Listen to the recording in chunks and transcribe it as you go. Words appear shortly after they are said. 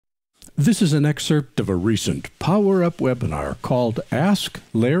This is an excerpt of a recent Power Up webinar called Ask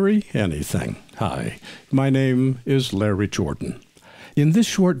Larry Anything. Hi, my name is Larry Jordan. In this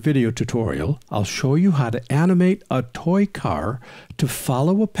short video tutorial, I'll show you how to animate a toy car to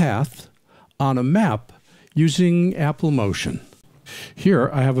follow a path on a map using Apple Motion. Here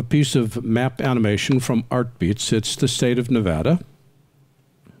I have a piece of map animation from Artbeats. It's the state of Nevada.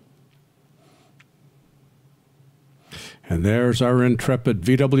 And there's our intrepid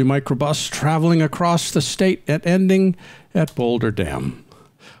VW microbus traveling across the state and ending at Boulder Dam,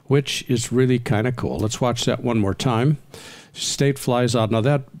 which is really kind of cool. Let's watch that one more time. State flies out. Now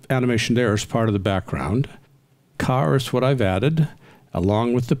that animation there is part of the background. Car is what I've added,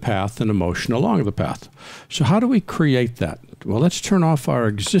 along with the path and a motion along the path. So how do we create that? Well, let's turn off our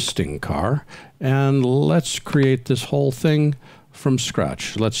existing car and let's create this whole thing from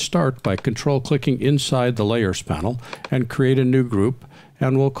scratch. Let's start by control-clicking inside the Layers panel and create a new group,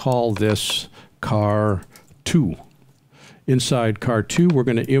 and we'll call this Car 2. Inside Car 2, we're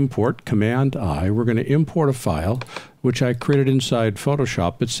going to import Command-I. We're going to import a file, which I created inside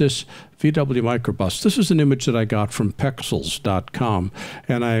Photoshop. It's this VW microbus. This is an image that I got from Pexels.com,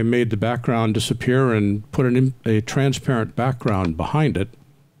 and I made the background disappear and put a transparent background behind it.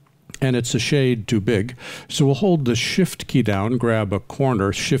 And it's a shade too big. So we'll hold the Shift key down, grab a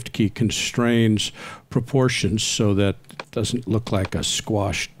corner. Shift key constrains proportions so that it doesn't look like a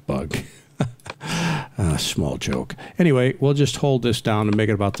squashed bug. Small joke. Anyway, we'll just hold this down and make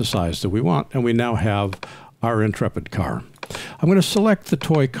it about the size that we want. And we now have our intrepid car. I'm going to select the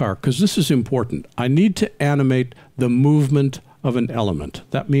toy car because this is important. I need to animate the movement of an element.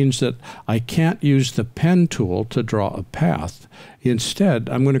 That means that I can't use the pen tool to draw a path. Instead,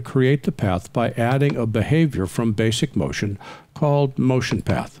 I'm going to create the path by adding a behavior from basic motion called motion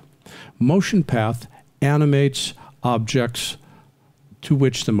path. Motion path animates objects to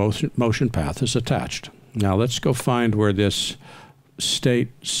which the motion path is attached. Now let's go find where this state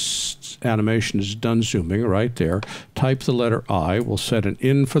animation is done zooming right there. Type the letter I. We'll set an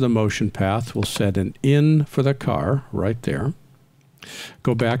in for the motion path. We'll set an in for the car right there.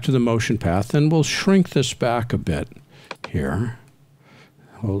 Go back to the motion path, and we'll shrink this back a bit here.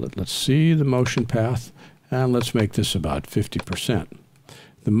 Hold it. Let's see the motion path, and let's make this about 50%.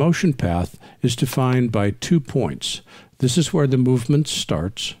 The motion path is defined by 2 points. This is where the movement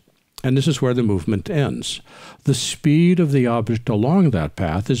starts, and this is where the movement ends. The speed of the object along that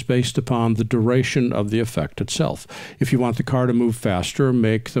path is based upon the duration of the effect itself. If you want the car to move faster,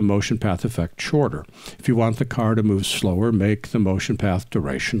 make the motion path effect shorter. If you want the car to move slower, make the motion path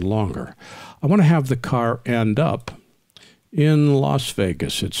duration longer. I want to have the car end up in Las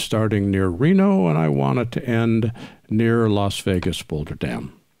Vegas. It's starting near Reno, and I want it to end near Las Vegas Boulder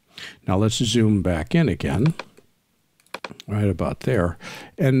Dam. Now let's zoom back in again. Right about there.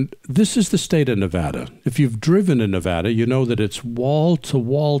 And this is the state of Nevada. If you've driven in Nevada, you know that it's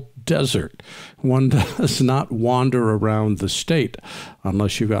wall-to-wall desert. One does not wander around the state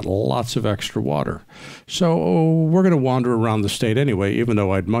unless you've got lots of extra water. So we're going to wander around the state anyway, even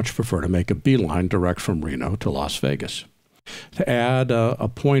though I'd much prefer to make a beeline direct from Reno to Las Vegas. To add a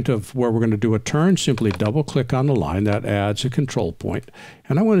point of where we're going to do a turn, simply double-click on the line. That adds a control point.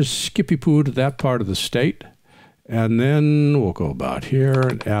 And I want to skippy-poo to that part of the state. And then we'll go about here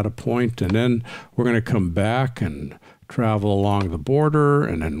and add a point, and then we're going to come back and travel along the border,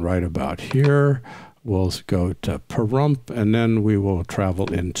 and then right about here we'll go to Pahrump, and then we will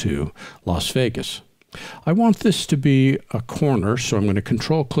travel into Las Vegas. I want this to be a corner, so I'm going to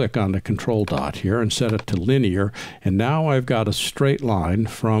control-click on the control dot here and set it to linear, and now I've got a straight line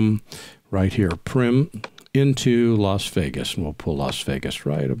from right here, Prim, into Las Vegas, and we'll pull Las Vegas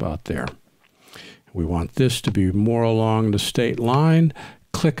right about there. We want this to be more along the state line.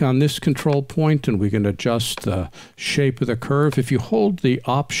 Click on this control point and we can adjust the shape of the curve. If you hold the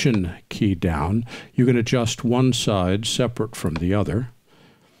Option key down, you can adjust one side separate from the other.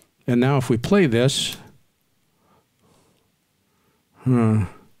 And now if we play this, well,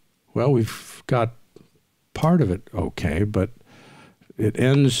 we've got part of it okay, but it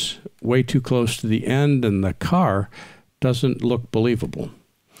ends way too close to the end and the car doesn't look believable.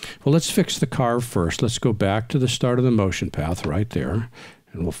 Well, let's fix the car first. Let's go back to the start of the motion path right there,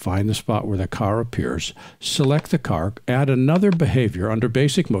 and we'll find the spot where the car appears. Select the car, add another behavior under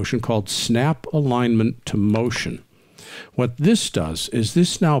basic motion called Snap Alignment to Motion. What this does is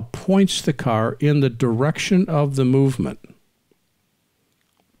this now points the car in the direction of the movement,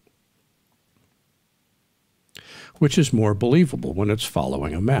 which is more believable when it's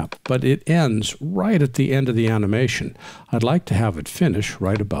following a map. But it ends right at the end of the animation. I'd like to have it finish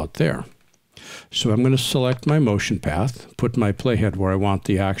right about there. So I'm going to select my motion path, put my playhead where I want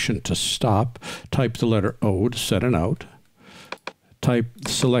the action to stop, type the letter O to set an out,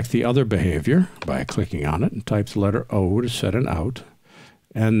 select the other behavior by clicking on it, and type the letter O to set an out.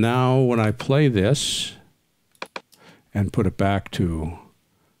 And now when I play this and put it back to,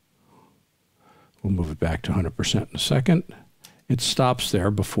 we'll move it back to 100% in a second, it stops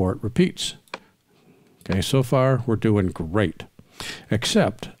there before it repeats. Okay, so far we're doing great.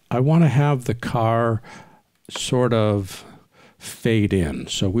 Except I want to have the car sort of fade in.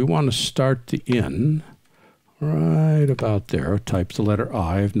 So we want to start the in right about there. Type the letter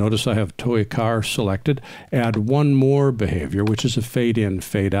I. Notice I have toy car selected. Add one more behavior, which is a fade in,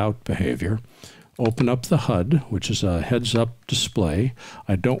 fade out behavior. Open up the HUD, which is a heads-up display.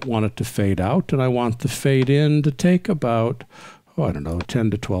 I don't want it to fade out, and I want the fade in to take about, oh, I don't know,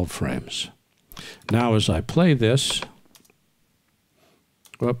 10 to 12 frames. Now as I play this,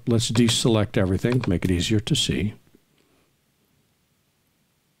 well, let's deselect everything, make it easier to see.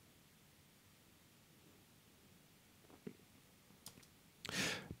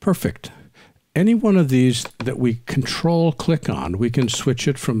 Perfect. Any one of these that we control-click on, we can switch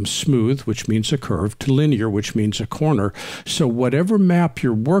it from smooth, which means a curve, to linear, which means a corner. So whatever map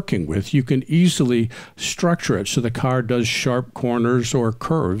you're working with, you can easily structure it so the car does sharp corners or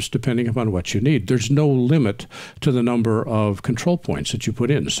curves, depending upon what you need. There's no limit to the number of control points that you put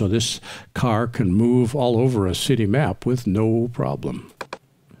in. So this car can move all over a city map with no problem.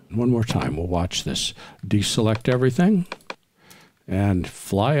 One more time, we'll watch this. Deselect everything and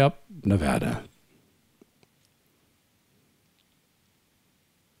fly up Nevada.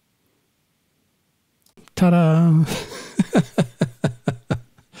 Ta-da!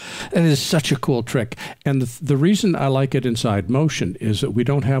 It is such a cool trick. And the reason I like it inside Motion is that we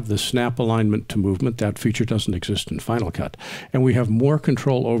don't have the snap alignment to movement. That feature doesn't exist in Final Cut. And we have more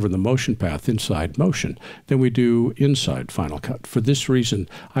control over the motion path inside Motion than we do inside Final Cut. For this reason,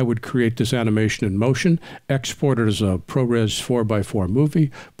 I would create this animation in Motion, export it as a ProRes 4x4 movie,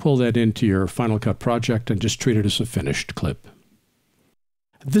 pull that into your Final Cut project, and just treat it as a finished clip.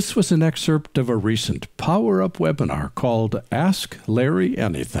 This was an excerpt of a recent Power Up webinar called Ask Larry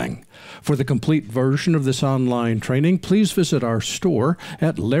Anything. For the complete version of this online training, please visit our store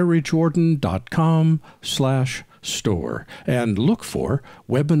at larryjordan.com/store and look for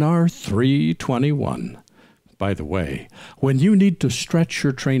Webinar 321. By the way, when you need to stretch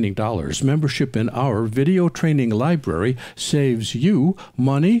your training dollars, membership in our video training library saves you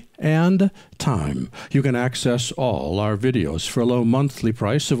money and time. You can access all our videos for a low monthly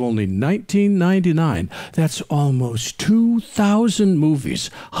price of only $19.99. That's almost 2,000 movies,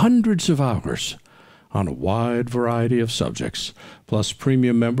 hundreds of hours, on a wide variety of subjects. Plus,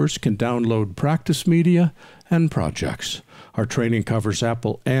 premium members can download practice media and projects. Our training covers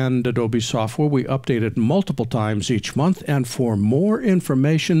Apple and Adobe software. We update it multiple times each month. And for more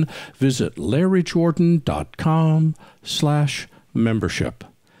information, visit larryjordan.com/membership.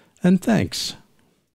 And thanks.